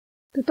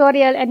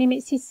Tutorial Animate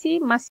CC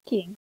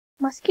Masking.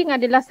 Masking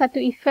adalah satu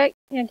efek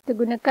yang kita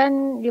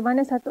gunakan di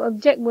mana satu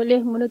objek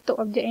boleh menutup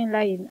objek yang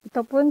lain.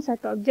 Ataupun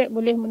satu objek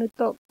boleh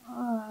menutup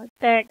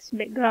teks,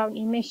 background,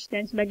 image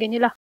dan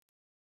sebagainya lah.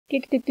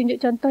 Okay, kita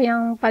tunjuk contoh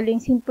yang paling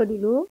simple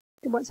dulu.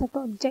 Kita buat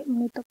satu objek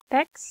menutup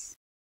teks.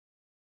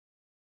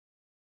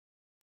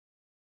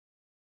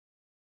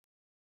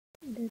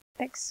 Ada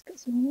teks kat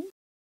sini.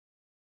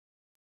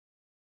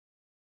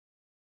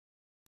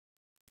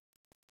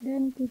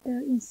 Dan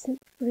kita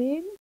insert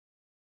frame.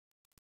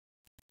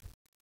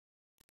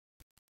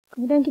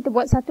 Kemudian kita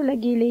buat satu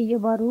lagi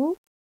layer baru.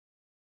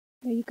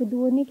 Layer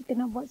kedua ni kita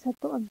nak buat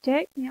satu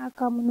objek yang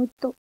akan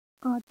menutup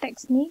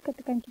teks ni.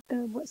 Katakan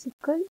kita buat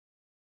circle.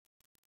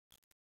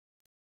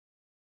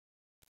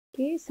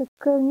 Okay,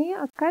 circle ni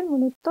akan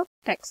menutup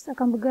teks.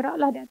 Akan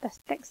bergeraklah di atas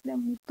teks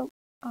dan menutup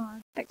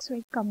teks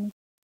welcome ni.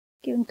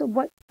 Okay, untuk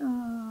buat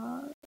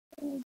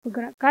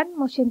pergerakan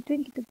motion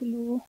twin kita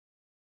perlu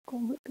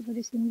convert kepada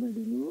simbol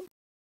dulu.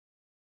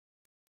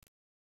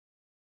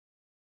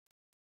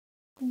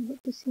 Convert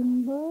to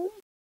symbol.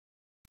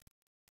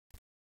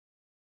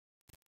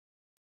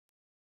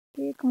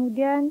 Okay,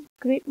 kemudian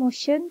create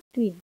motion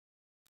twin.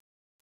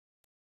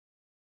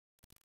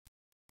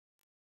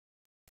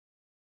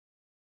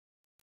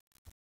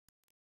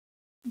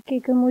 Okay,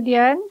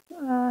 kemudian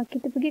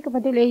kita pergi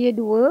kepada layer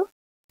 2.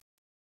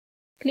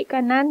 Klik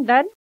kanan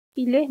dan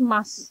pilih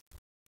mask.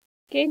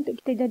 Okay, untuk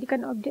kita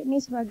jadikan objek ni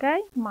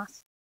sebagai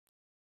mask.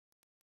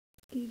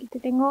 Okay,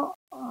 kita tengok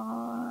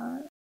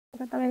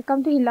kata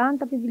welcome tu hilang,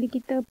 tapi bila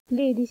kita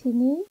play di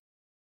sini,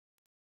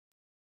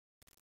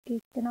 okay,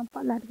 kita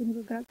nampaklah dia punya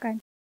pergerakan.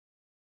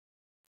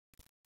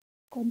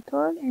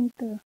 Control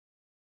Enter.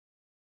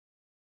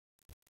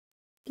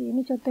 Okay,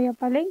 ini contoh yang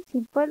paling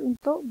simple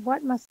untuk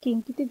buat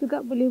masking. Kita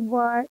juga boleh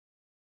buat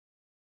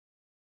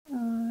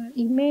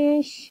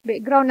image,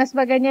 background dan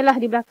sebagainya lah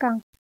di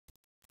belakang.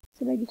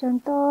 Sebagai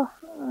contoh,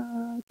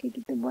 okay,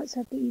 kita buat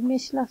satu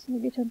image lah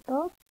sebagai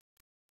contoh.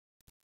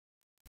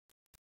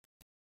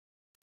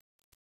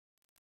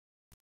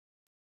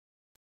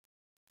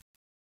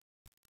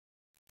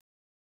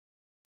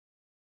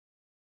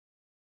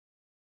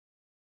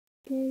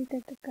 Okay,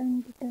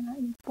 katakan kita nak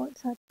import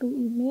satu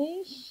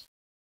image.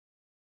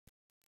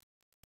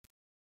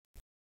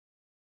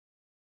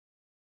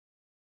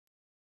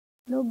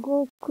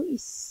 Logo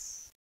quiz.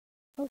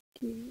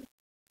 Okay.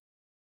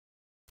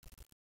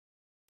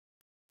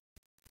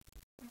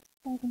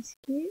 Pasangkan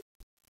sikit.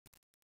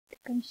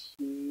 Tekan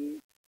shift.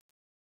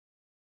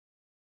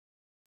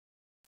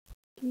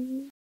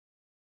 Okay.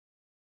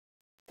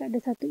 Kita ada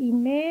satu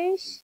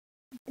image.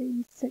 Kita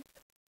insert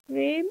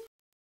frame.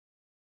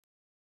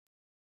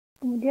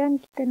 Kemudian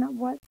kita nak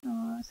buat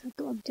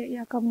satu objek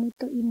yang akan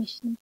menutup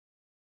image ni.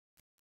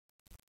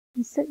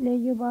 Insert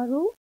layer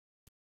baru.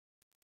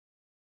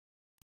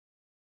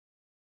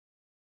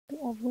 Untuk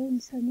oval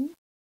misalnya.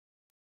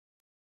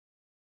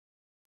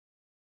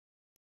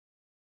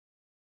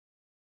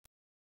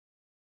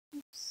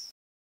 Oops.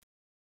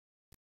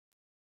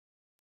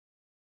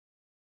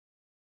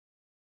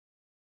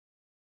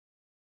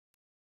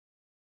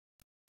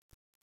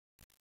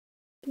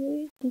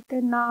 Okay,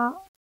 kita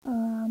nak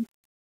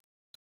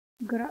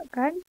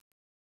gerakkan.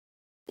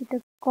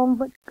 Kita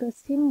convert ke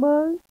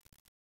symbol.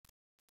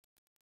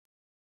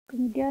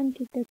 Kemudian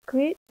kita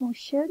create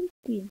motion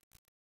twin.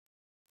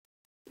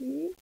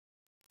 Okay.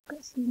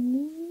 Kat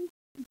sini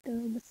kita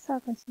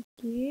besarkan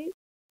sikit.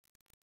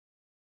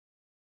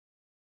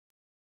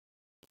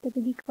 Kita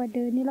pergi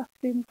kepada ni lah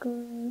frame ke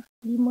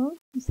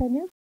 5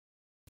 misalnya.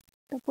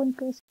 Ataupun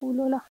ke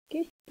 10 lah.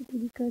 Okay. Kita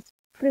pergi ke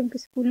frame ke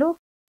 10.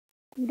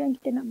 Kemudian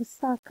kita nak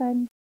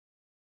besarkan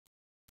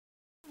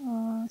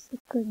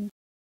circle ni.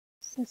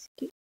 Besar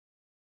sikit.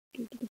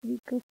 Okay, kita pergi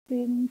ke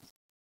frame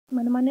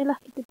mana-mana lah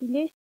kita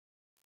pilih.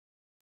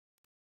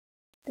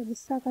 Kita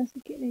besarkan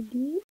sikit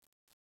lagi.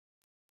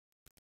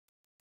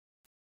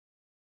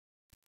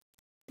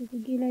 Kita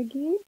pergi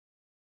lagi.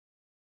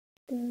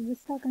 Kita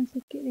besarkan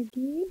sikit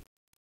lagi.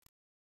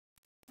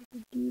 Kita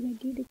pergi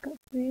lagi dekat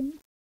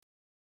frame.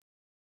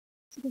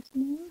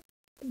 Seterusnya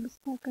kita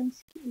besarkan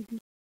sikit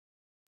lagi.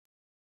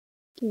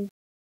 Okay.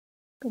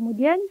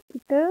 Kemudian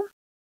kita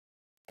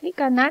klik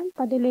kanan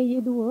pada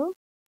layer 2.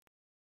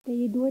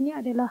 Layer 2 ni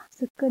adalah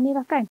circle ni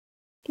lah kan.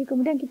 Okay,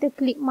 kemudian kita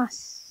klik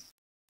mask.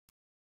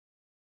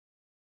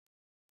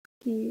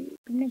 Okay,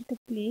 kemudian kita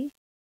play.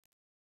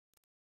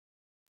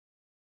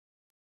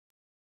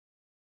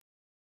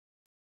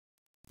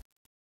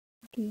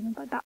 Okay,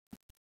 nampak tak?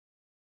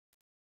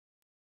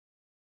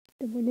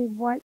 Kita boleh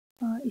buat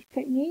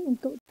efek ni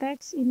untuk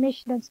teks,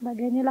 image dan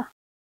sebagainya lah.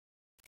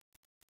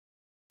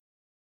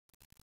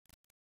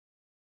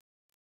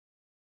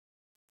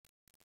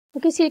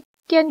 Okay,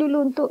 sekian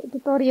dulu untuk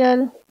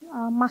tutorial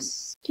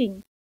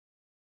masking.